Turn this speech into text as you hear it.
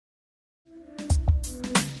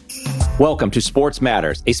Welcome to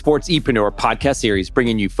SportsMatterz, a sports epreneur podcast series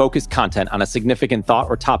bringing you focused content on a significant thought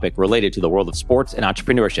or topic related to the world of sports and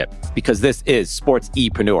entrepreneurship. Because this is Sports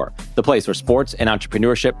Epreneur, the place where sports and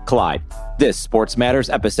entrepreneurship collide. This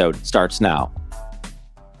SportsMatterz episode starts now.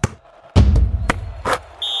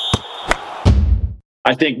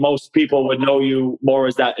 I think most people would know you more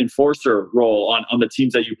as that enforcer role on the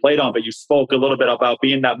teams that you played on, but you spoke a little bit about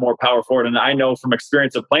being that more power forward. And I know from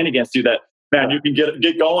experience of playing against you that, man, you can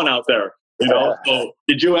get going out there, you know? So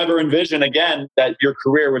did you ever envision again that your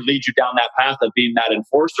career would lead you down that path of being that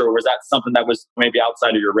enforcer, or was that something that was maybe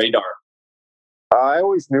outside of your radar? I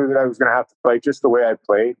always knew that I was going to have to fight just the way I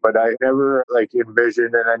played, but I never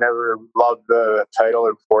envisioned, and I never loved the title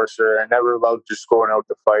enforcer. I never loved just going out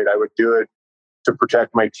to fight. I would do it to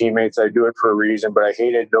protect my teammates. I do it for a reason, but I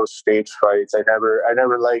hated those stage fights. I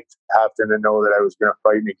never liked having to know that I was going to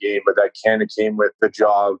fight in a game, but that kind of came with the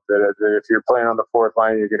job that if you're playing on the fourth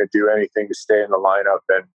line, you're going to do anything to stay in the lineup.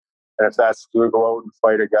 And if that's to go out and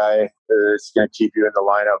fight a guy that's going to keep you in the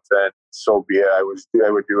lineup, then so be it. I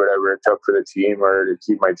would do whatever it took for the team or to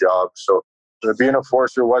keep my job. So being a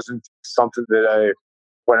enforcer wasn't something that I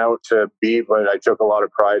went out to be, but I took a lot of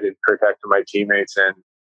pride in protecting my teammates,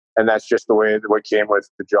 and that's just the way what came with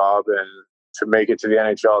the job. And to make it to the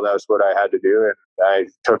NHL, that's what I had to do. And I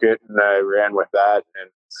took it and I ran with that.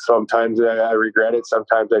 And sometimes I regret it,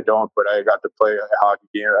 sometimes I don't, but I got to play a hockey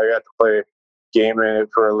game. I got to play a game in it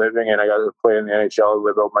for a living, and I got to play in the NHL and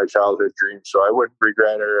live out my childhood dreams. So I wouldn't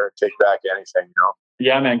regret it or take back anything, you know?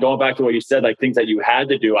 Yeah, man, going back to what you said, like things that you had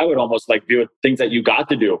to do, I would almost view it things that you got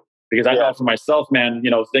to do. Because I know for myself, man,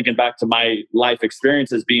 thinking back to my life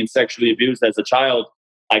experiences being sexually abused as a child,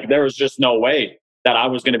 there was just no way that I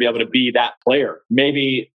was going to be able to be that player.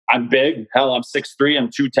 Maybe I'm big. Hell, I'm 6'3", I'm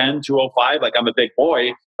 210, 205. I'm a big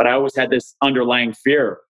boy, but I always had this underlying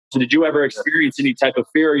fear. So did you ever experience any type of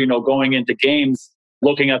fear, going into games,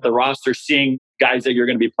 looking at the roster, seeing guys that you're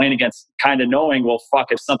going to be playing against, kind of knowing, well, fuck,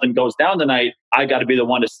 if something goes down tonight, I got to be the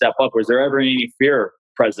one to step up. Was there ever any fear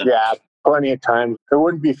present? Yeah, plenty of times. It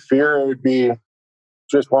wouldn't be fear. It would be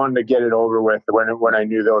just wanting to get it over with when I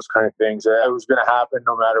knew those kind of things. It was going to happen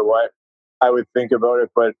no matter what. I would think about it,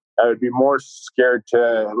 but I would be more scared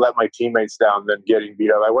to let my teammates down than getting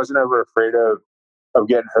beat up. I wasn't ever afraid of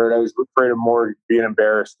getting hurt. I was afraid of more being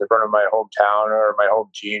embarrassed in front of my hometown or my home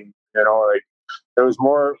team. There was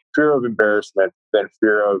more fear of embarrassment than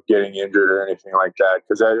fear of getting injured or anything like that,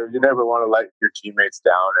 because you never want to let your teammates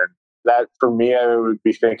down. And that, for me, I would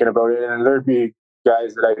be thinking about it. And there'd be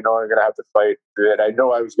guys that I know are going to have to fight that I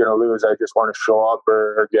know I was going to lose. I just want to show up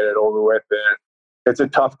or get it over with. And it's a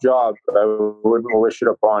tough job. I wouldn't wish it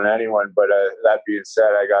upon anyone. But that being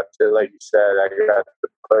said, I got to, like you said, I got to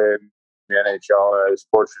play in the NHL. I was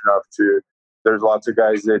fortunate enough to. There's lots of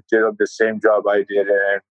guys that did the same job I did,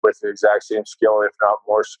 and with the exact same skill, if not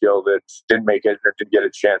more skill, that didn't make it or didn't get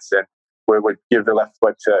a chance. And we would give their left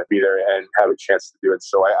foot to be there and have a chance to do it.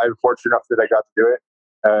 So I'm fortunate enough that I got to do it.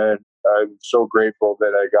 And I'm so grateful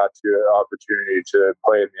that I got the opportunity to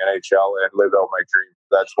play in the NHL and live out my dream.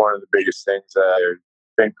 That's one of the biggest things that I've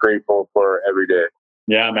been grateful for every day.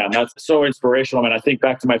 Yeah, man, that's so inspirational. Man, I think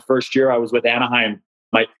back to my first year, I was with Anaheim.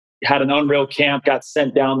 Had an unreal camp, got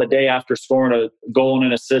sent down the day after scoring a goal and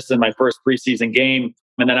an assist in my first preseason game.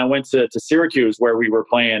 And then I went to Syracuse where we were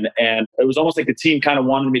playing. And it was almost like the team kind of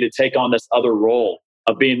wanted me to take on this other role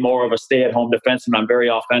of being more of a stay-at-home defenseman. I'm very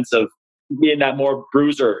offensive, being that more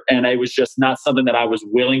bruiser. And it was just not something that I was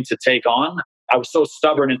willing to take on. I was so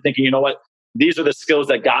stubborn and thinking, you know what? These are the skills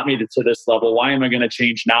that got me to this level. Why am I going to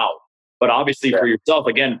change now? But obviously for yourself,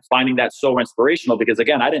 again, finding that so inspirational, because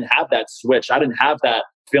again, I didn't have that switch. I didn't have that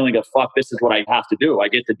feeling of, fuck, this is what I have to do. I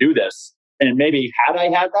get to do this. And maybe had I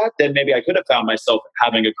had that, then maybe I could have found myself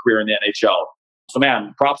having a career in the NHL. So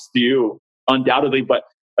man, props to you, undoubtedly. But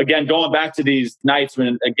again, going back to these nights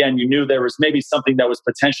when, again, you knew there was maybe something that was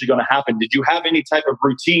potentially going to happen. Did you have any type of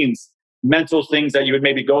routines, mental things that you would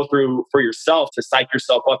maybe go through for yourself to psych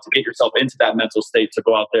yourself up, to get yourself into that mental state to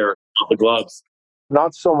go out there with the gloves?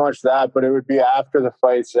 Not so much that, but it would be after the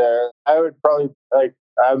fights. I would probably,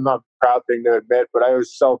 I'm not a proud thing to admit, but I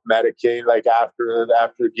was self-medicate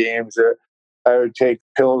after games. I would take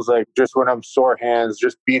pills just when I'm sore hands,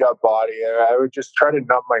 just beat up body. I would just try to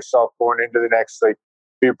numb myself going into the next,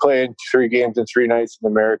 you're playing 3 games in 3 nights in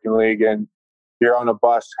the American League and you're on a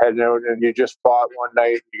bus heading out and you just fought one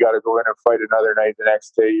night, you got to go in and fight another night the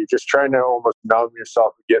next day. You're just trying to almost numb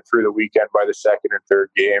yourself and get through the weekend by the second and third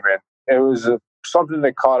game. And it was something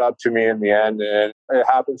that caught up to me in the end. And it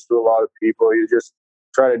happens to a lot of people. You just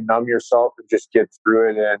try to numb yourself and just get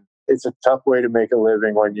through it. And it's a tough way to make a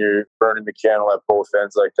living when you're burning the candle at both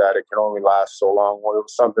ends like that. It can only last so long. When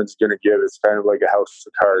something's going to give, it's kind of like a house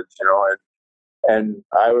of cards, and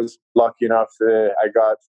I was lucky enough that I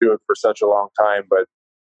got to do it for such a long time, but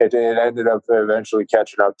it ended up eventually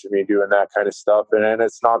catching up to me doing that kind of stuff. And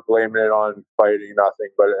it's not blaming it on fighting, nothing,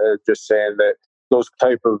 but just saying that those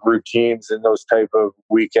type of routines and those type of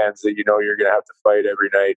weekends that you're going to have to fight every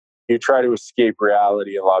night, you try to escape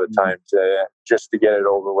reality a lot of times just to get it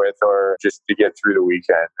over with or just to get through the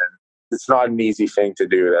weekend. And it's not an easy thing to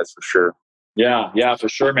do, that's for sure. Yeah, for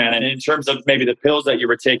sure, man. And in terms of maybe the pills that you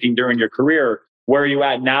were taking during your career, where are you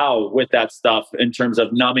at now with that stuff in terms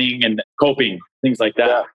of numbing and coping, things like that?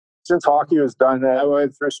 Yeah. Since hockey was done, I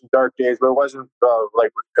went through some dark days, but it wasn't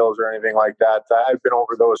like with pills or anything like that. I've been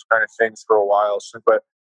over those kind of things for a while. But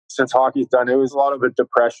since hockey's done, it was a lot of it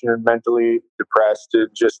depression and mentally depressed and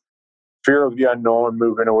just fear of the unknown,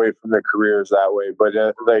 moving away from the careers that way. But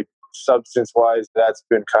like substance-wise, that's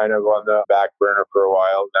been kind of on the back burner for a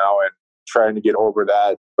while now and trying to get over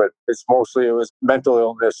that. But it was mental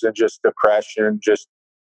illness and just depression, just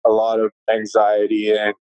a lot of anxiety,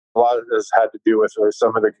 and a lot of this had to do with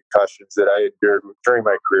some of the concussions that I endured during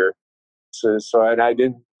my career. So and I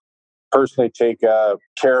didn't personally take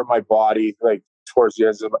care of my body like towards the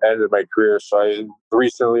end of my career. So I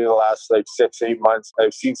recently, the last 6-8 months,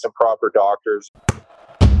 I've seen some proper doctors.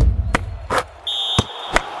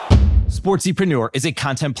 SportsEpreneur is a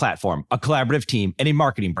content platform, a collaborative team, and a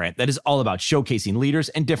marketing brand that is all about showcasing leaders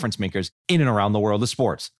and difference makers in and around the world of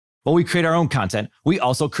sports. While we create our own content, we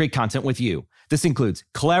also create content with you. This includes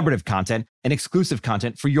collaborative content and exclusive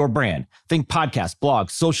content for your brand. Think podcasts,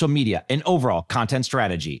 blogs, social media, and overall content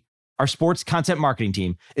strategy. Our sports content marketing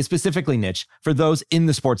team is specifically niche for those in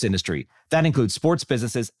the sports industry. That includes sports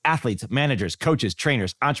businesses, athletes, managers, coaches,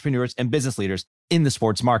 trainers, entrepreneurs, and business leaders in the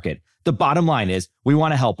sports market. The bottom line is we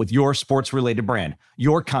want to help with your sports-related brand,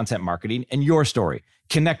 your content marketing, and your story.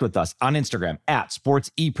 Connect with us on Instagram at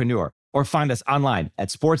SportsEpreneur or find us online at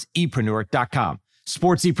sportsepreneur.com.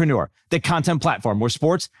 SportsEpreneur, the content platform where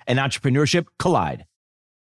sports and entrepreneurship collide.